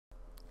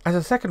As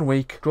the second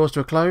week draws to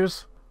a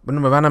close, the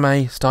number of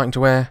anime starting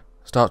to air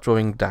starts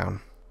drawing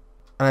down.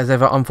 And as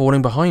ever, I'm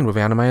falling behind with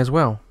the anime as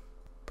well.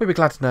 But you'll be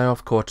glad to know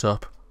I've caught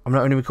up. I'm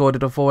not only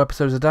recorded 4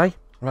 episodes a day,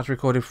 I've actually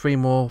recorded 3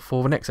 more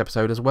for the next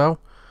episode as well,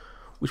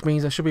 which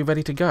means I should be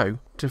ready to go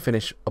to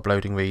finish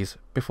uploading these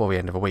before the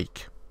end of the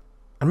week.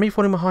 And me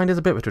falling behind is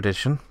a bit of a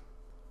tradition,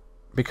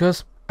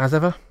 because, as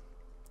ever,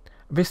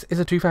 this is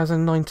a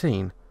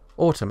 2019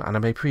 autumn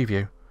anime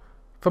preview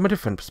from a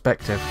different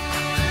perspective.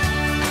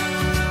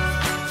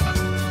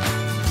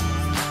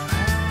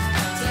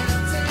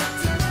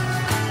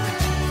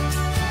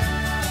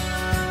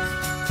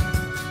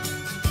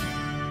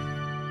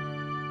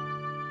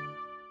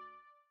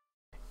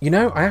 You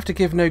know, I have to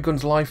give No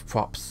Guns Life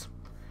props.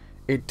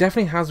 It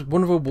definitely has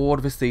won the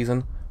award this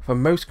season for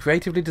most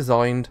creatively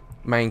designed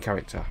main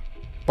character.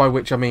 By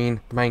which I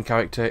mean the main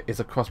character is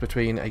a cross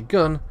between a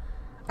gun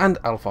and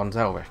Alphonse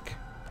Elric.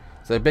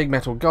 So a big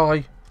metal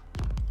guy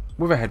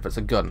with a head that's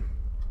a gun.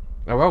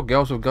 Oh well,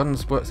 Girls with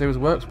Guns series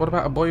works, what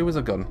about a boy with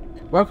a gun?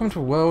 Welcome to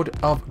the world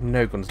of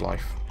No Guns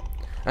Life.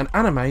 An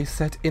anime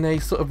set in a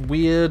sort of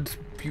weird,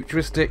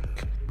 futuristic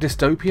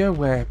dystopia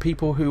where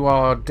people who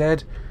are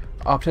dead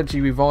are potentially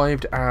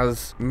revived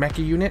as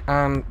mecha unit,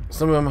 and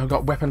some of them have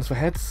got weapons for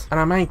heads. And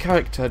our main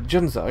character,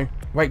 Junzo,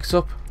 wakes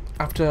up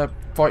after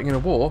fighting in a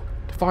war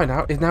to find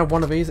out is now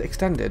one of these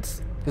extendeds.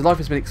 His life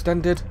has been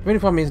extended. The only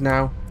problem is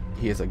now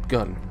he is a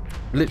gun.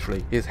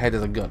 Literally, his head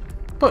is a gun.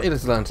 But he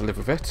has learned to live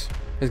with it.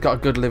 He's got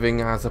a good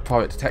living as a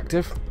private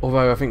detective,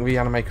 although I think the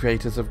anime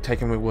creators have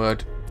taken the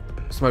word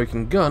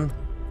smoking gun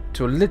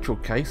to a literal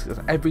case,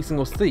 because every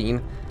single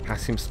scene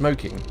has him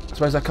smoking. I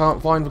suppose I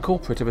can't find the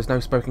culprit if there's no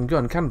smoking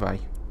gun, can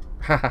they?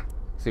 Haha,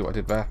 see what I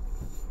did there.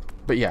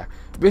 But yeah,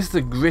 this is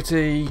a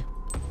gritty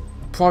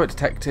private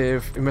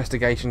detective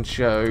investigation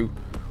show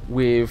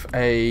with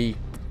a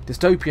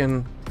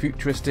dystopian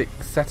futuristic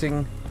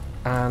setting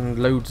and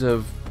loads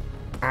of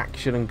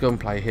action and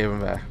gunplay here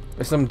and there.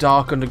 There's some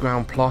dark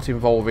underground plot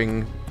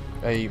involving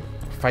a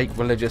fake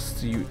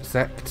religious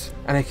sect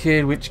and a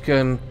kid which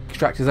can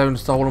extract his own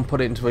soul and put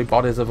it into the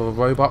bodies of other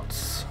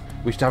robots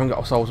which haven't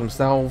got souls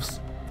themselves.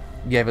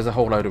 Yeah, there's a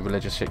whole load of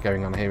religious shit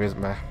going on here, isn't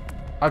there?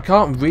 I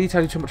can't really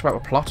tell you too much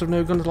about the plot of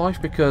No Guns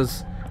Life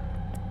because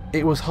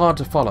it was hard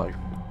to follow.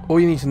 All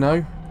you need to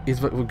know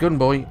is that the gun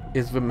boy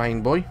is the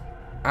main boy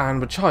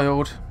and the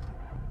child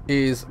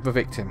is the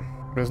victim.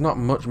 There's not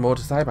much more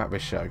to say about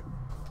this show,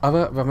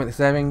 other than that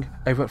it's airing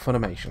over at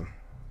Funimation.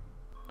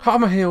 Hot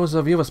on the heels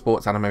of the other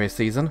sports anime this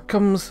season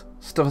comes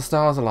The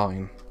Stars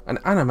Align, an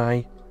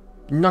anime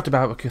not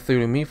about the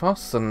Cthulhu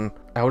mythos and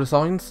elder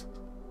signs,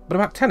 but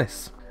about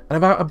tennis, and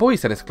about a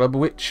boys' tennis club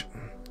which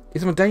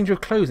is in danger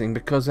of closing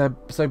because they're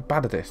so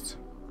bad at it.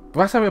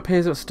 But that's how it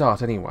appears at the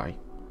start anyway,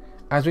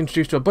 as we're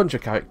introduced to a bunch of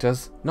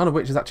characters, none of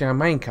which is actually our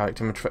main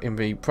character in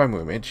the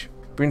promo image.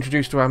 We're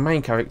introduced to our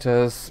main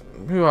characters,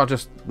 who are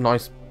just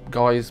nice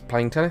guys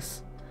playing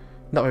tennis,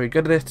 not very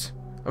good at it,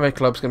 and their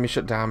club's going to be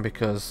shut down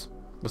because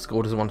the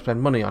school doesn't want to spend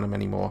money on them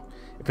anymore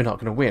if they're not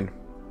going to win.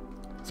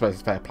 I suppose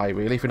it's fair play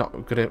really, if you're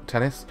not good at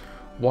tennis,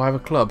 why have a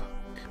club?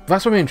 But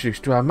that's when we're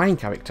introduced to our main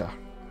character,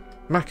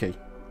 Maki.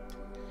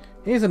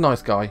 He's a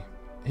nice guy.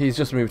 He's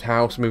just moved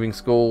house, moving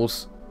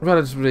schools,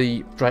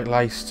 relatively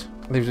straight-laced,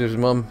 lives with his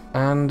mum,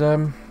 and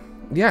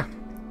yeah.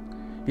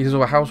 He does all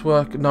the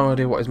housework, no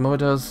idea what his mother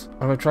does,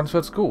 and they've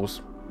transferred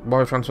schools. Why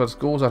they've transferred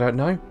schools, I don't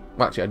know.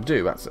 Well, actually I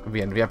do, that's at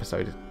the end of the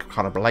episode, it's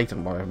kind of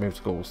blatant why they've moved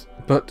schools.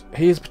 But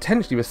he is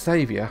potentially the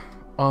saviour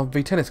of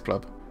the tennis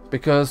club,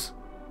 because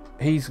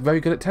he's very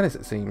good at tennis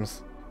it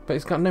seems, but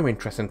he's got no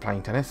interest in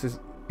playing tennis. He's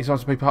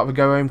supposed to be part of a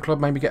go-home club,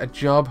 maybe get a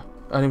job,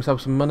 earn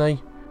himself some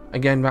money.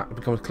 Again, that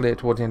becomes clear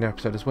towards the end of the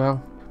episode as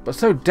well. But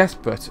so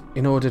desperate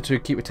in order to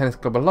keep the tennis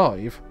club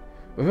alive,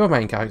 the real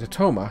main character,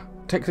 Toma,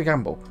 takes a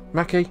gamble.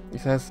 Maki, he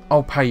says,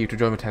 I'll pay you to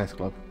join the tennis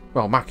club.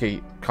 Well,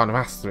 Maki kind of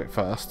asks it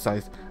first,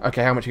 says,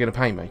 okay, how much are you going to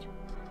pay me?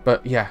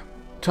 But yeah,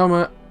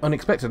 Toma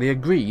unexpectedly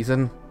agrees,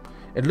 and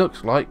it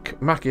looks like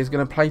Maki is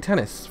going to play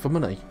tennis for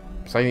money.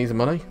 So he needs the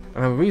money,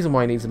 and the reason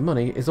why he needs the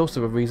money is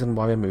also the reason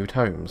why they moved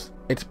homes.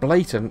 It's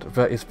blatant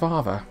that his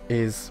father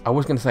is, I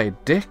was going to say a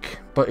dick,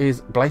 but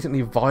is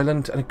blatantly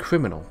violent and a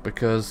criminal,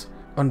 because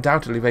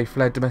undoubtedly they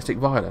fled domestic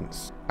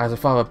violence, as the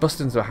father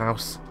busts into the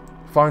house,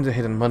 finds a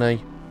hidden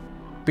money,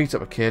 beats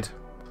up a kid,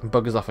 and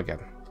buggers off again.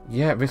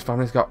 Yeah, this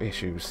family's got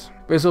issues.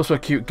 But there's also a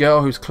cute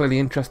girl who's clearly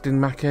interested in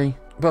Maki,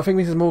 but I think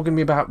this is more going to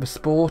be about the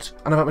sport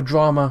and about the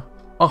drama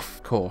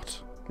off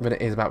court than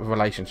it is about the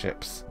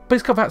relationships. But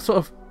it's got that sort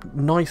of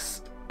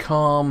nice,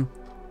 calm,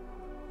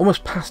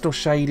 almost pastel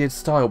shaded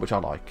style which I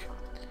like.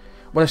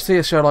 When I see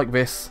a show like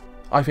this,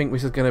 I think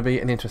this is going to be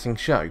an interesting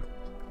show.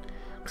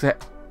 Because they're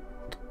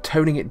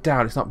toning it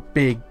down, it's not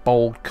big,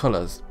 bold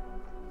colours.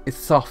 It's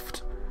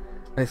soft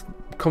and it's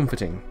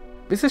comforting.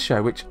 This is a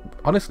show which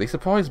honestly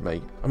surprised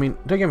me. I mean,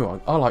 don't get me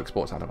wrong, I like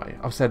sports anime.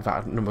 I've said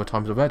that a number of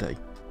times already.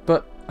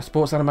 But a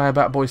sports anime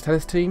about a boys'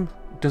 tennis team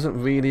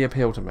doesn't really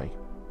appeal to me.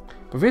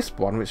 But this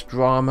one, with its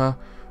drama,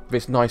 with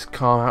its nice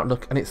calm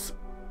outlook, and its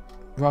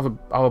rather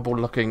horrible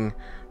looking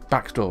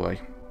backstory,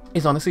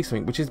 is honestly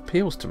something which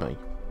appeals to me.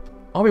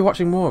 I'll be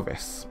watching more of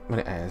this when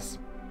it airs.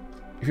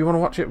 If you want to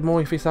watch it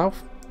more for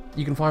yourself,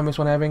 you can find this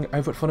one airing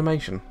over at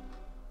Funimation.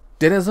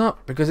 Dinner's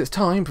up because it's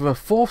time for the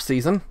 4th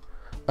season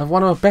of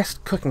one of the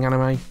best cooking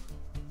anime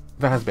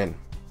there has been.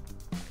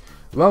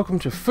 Welcome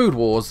to Food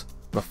Wars,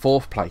 the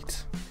 4th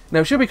plate. Now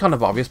it should be kind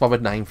of obvious by the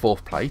name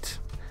 4th plate,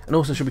 and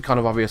also should be kind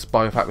of obvious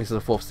by the fact this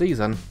is the 4th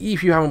season.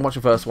 If you haven't watched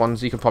the first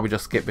ones, you can probably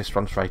just skip this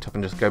one straight up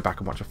and just go back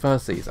and watch the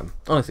first season.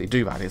 Honestly,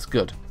 do that, it's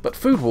good. But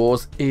Food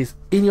Wars is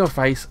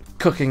in-your-face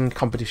cooking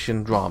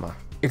competition drama.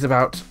 It's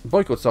about a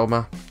boy called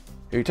Solma,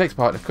 who takes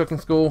part in a cooking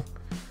school,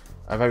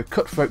 a very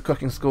cutthroat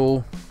cooking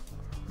school,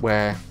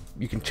 where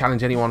you can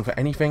challenge anyone for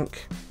anything.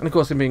 And of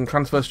course, him being a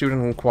transfer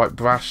student and quite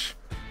brash,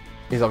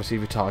 is obviously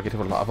the target of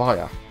a lot of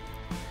ire.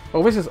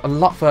 Well, this is a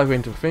lot further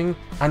into the thing,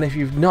 and if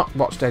you've not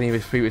watched any of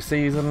his previous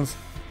seasons,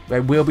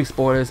 there will be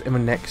spoilers in the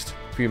next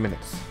few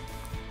minutes.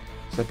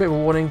 So a bit of a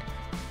warning,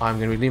 I'm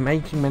going to be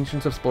making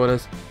mentions of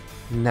spoilers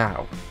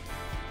now.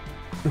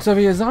 And so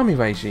the Azami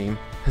regime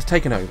has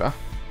taken over,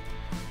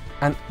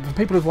 and for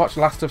people who've watched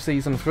the last of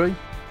Season 3,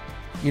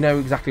 you know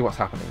exactly what's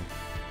happening.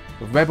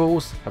 The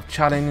rebels have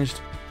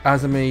challenged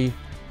Azami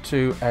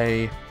to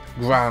a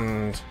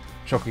grand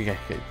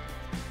Shokugeki.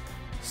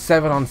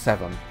 7 on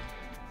 7.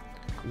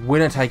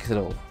 Winner takes it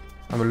all,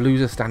 and the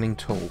loser standing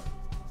tall.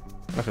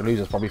 The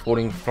loser's probably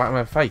falling flat on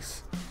their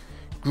face,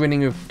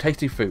 grinning with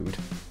tasty food,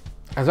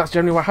 as that's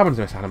generally what happens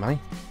in this anime.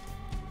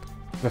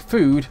 The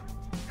food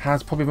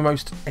has probably the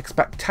most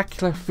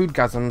spectacular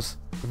foodgasms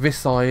this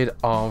side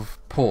of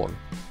porn.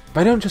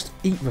 They don't just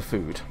eat the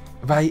food,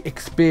 they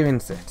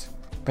experience it.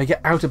 They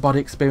get out-of-body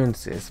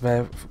experiences.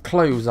 Their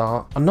clothes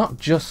are not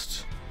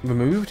just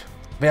removed,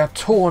 they are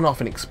torn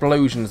off in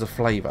explosions of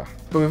flavour.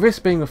 But with this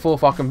being the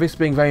 4th arc and this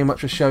being very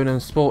much a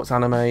shonen sports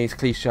anime's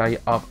cliche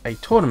of a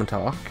tournament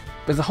arc,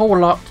 there's a whole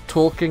lot of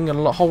talking and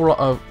a whole lot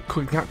of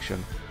cooking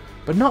action,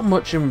 but not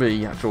much in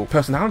the actual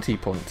personality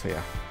points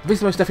here. This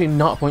is most definitely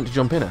not a point to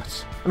jump in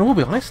at. And I will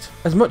be honest,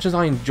 as much as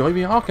I enjoy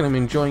the arc and I'm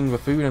enjoying the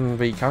food and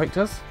the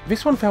characters,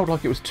 this one felt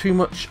like it was too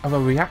much of a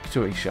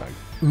reactory show.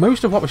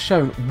 Most of what was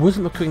shown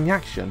wasn't the cooking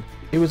action,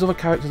 it was other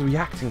characters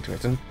reacting to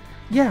it, and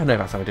yeah, I know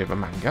that's how I do it with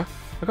manga.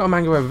 I've got a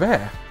manga over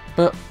there,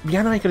 but the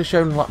anime could have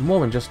shown a lot more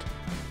than just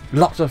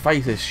lots of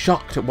faces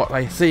shocked at what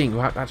they're seeing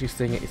without actually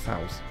seeing it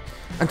yourselves.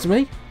 And to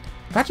me,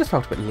 that just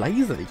felt a bit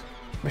lazy.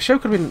 The show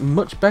could have been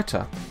much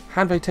better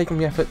had they taken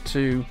the effort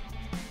to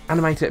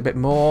animate it a bit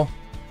more,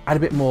 add a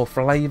bit more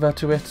flavour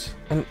to it,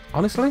 and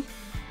honestly,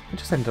 it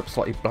just ended up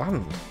slightly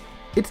bland.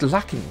 It's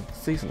lacking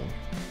seasoning.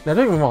 Now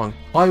don't get me wrong,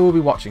 I will be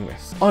watching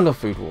this. I love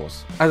Food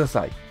Wars. As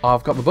I say,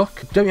 I've got the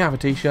book, don't have a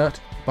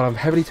t-shirt, but I'm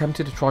heavily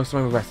tempted to try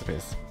some of the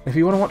recipes. If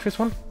you want to watch this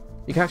one,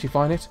 you can actually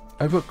find it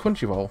over at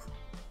Crunchyroll.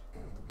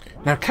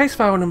 Now case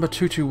file number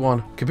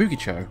 221,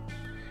 Kabukicho,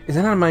 is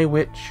an anime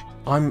which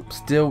I'm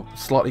still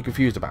slightly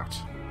confused about.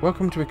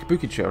 Welcome to the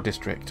Kabukicho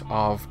district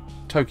of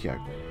Tokyo,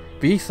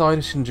 the east side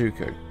of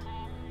Shinjuku,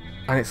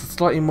 and it's a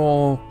slightly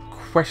more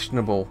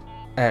questionable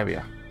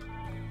area,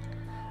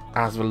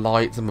 as the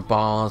lights and the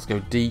bars go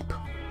deep,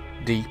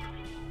 deep,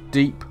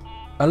 deep.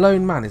 A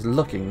lone man is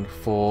looking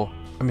for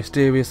a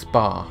mysterious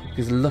bar.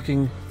 He's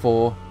looking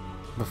for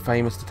the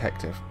famous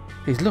detective.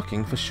 He's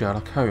looking for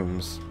Sherlock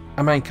Holmes.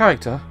 Our main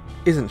character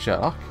isn't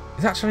Sherlock,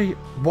 it's actually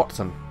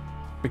Watson,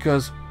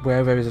 because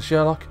where there is a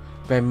Sherlock,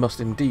 there must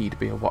indeed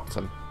be a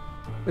Watson.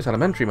 It's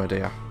elementary, my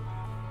dear.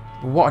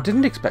 But what I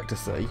didn't expect to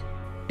see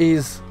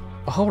is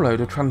a whole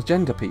load of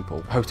transgender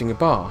people hosting a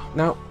bar.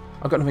 Now,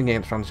 I've got nothing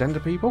against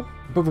transgender people,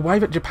 but the way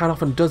that Japan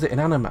often does it in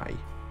anime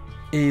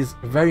is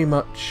very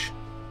much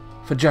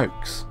for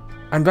jokes.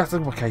 And that's the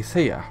case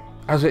here,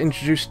 as we're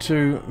introduced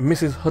to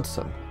Mrs.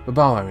 Hudson, the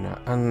bar owner,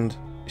 and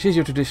she's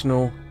your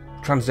traditional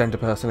transgender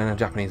person in a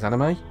Japanese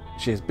anime.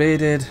 She's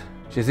bearded,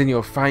 she's in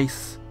your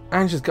face,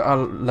 and she's got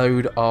a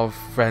load of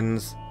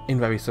friends in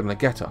very similar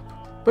getup.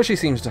 But she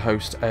seems to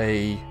host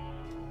a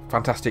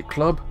fantastic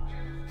club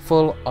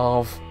full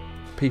of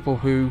people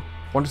who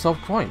want to solve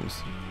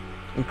crimes,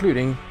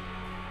 including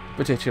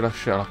the titular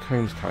Sherlock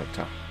Holmes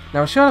character.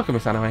 Now, a Sherlock in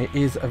this anime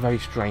is a very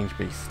strange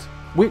beast,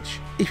 which,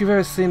 if you've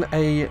ever seen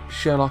a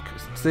Sherlock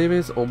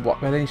series or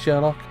read any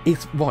Sherlock,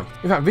 it's right.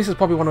 In fact, this is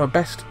probably one of the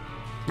best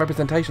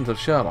representations of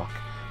Sherlock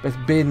that's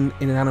been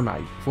in an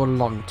anime for a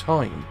long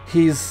time.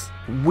 He's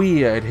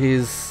weird,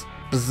 he's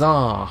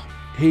bizarre,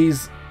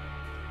 he's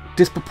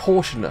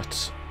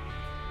disproportionate,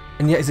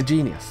 and yet he's a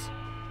genius,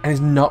 and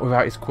he's not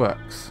without his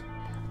quirks.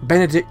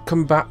 Benedict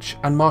Cumberbatch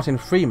and Martin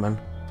Freeman,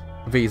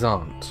 these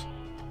aren't.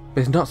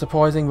 But it's not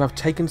surprising they've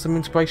taken some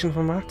inspiration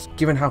from that,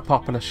 given how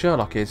popular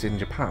Sherlock is in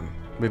Japan,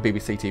 with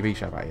BBC TV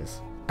show that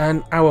is.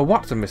 And our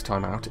Watson this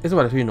time out is a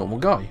relatively normal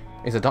guy.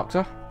 He's a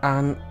doctor,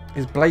 and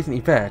is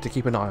blatantly there to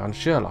keep an eye on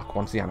Sherlock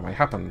once the anime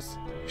happens.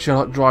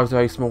 Sherlock drives a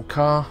very small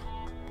car,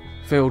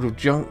 filled with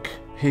junk.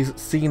 He's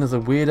seen as a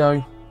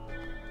weirdo,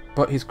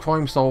 but his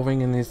crime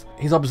solving and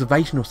his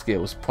observational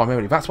skills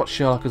primarily, that's what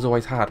Sherlock has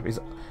always had. Is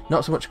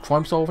not so much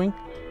crime solving,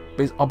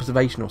 but his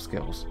observational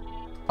skills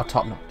are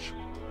top notch.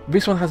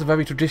 This one has a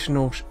very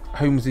traditional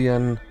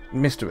Holmesian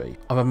mystery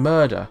of a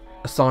murder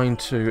assigned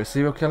to a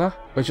serial killer,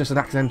 but it's just an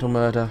accidental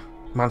murder,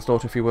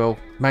 manslaughter if you will,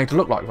 made to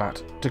look like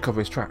that to cover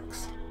his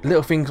tracks.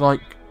 Little things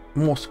like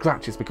more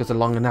scratches because of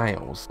longer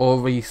nails,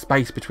 or the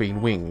space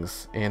between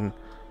wings in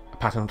a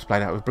pattern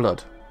displayed out with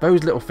blood.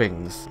 Those little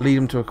things lead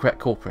him to a correct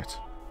culprit.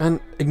 And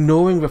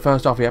ignoring the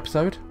first half of the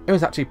episode, it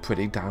was actually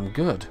pretty damn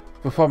good.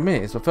 The problem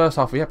is, the first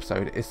half of the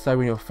episode is so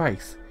in your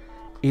face,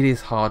 it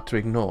is hard to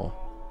ignore.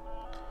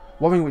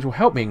 One thing which will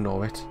help me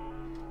ignore it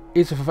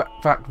is the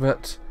fact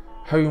that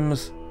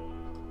Holmes,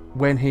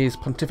 when he is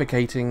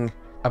pontificating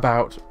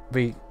about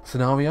the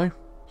scenario,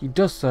 he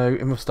does so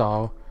in the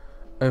style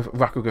of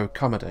Rakugo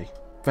comedy.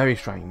 Very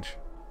strange,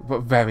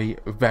 but very,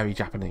 very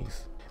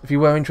Japanese. If you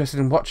were interested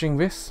in watching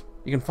this,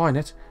 you can find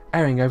it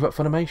airing over at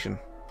Funimation.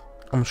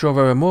 I'm sure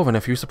there are more than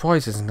a few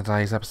surprises in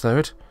today's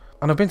episode,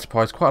 and I've been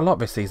surprised quite a lot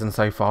this season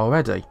so far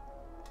already.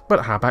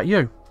 But how about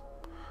you?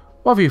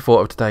 What have you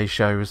thought of today's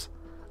shows,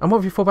 and what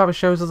have you thought about the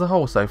shows as a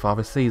whole so far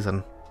this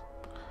season?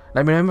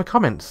 Let me know in the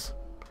comments,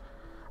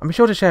 and be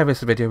sure to share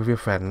this video with your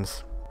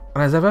friends.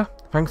 And as ever,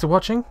 thanks for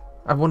watching,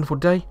 have a wonderful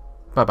day,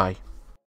 bye bye.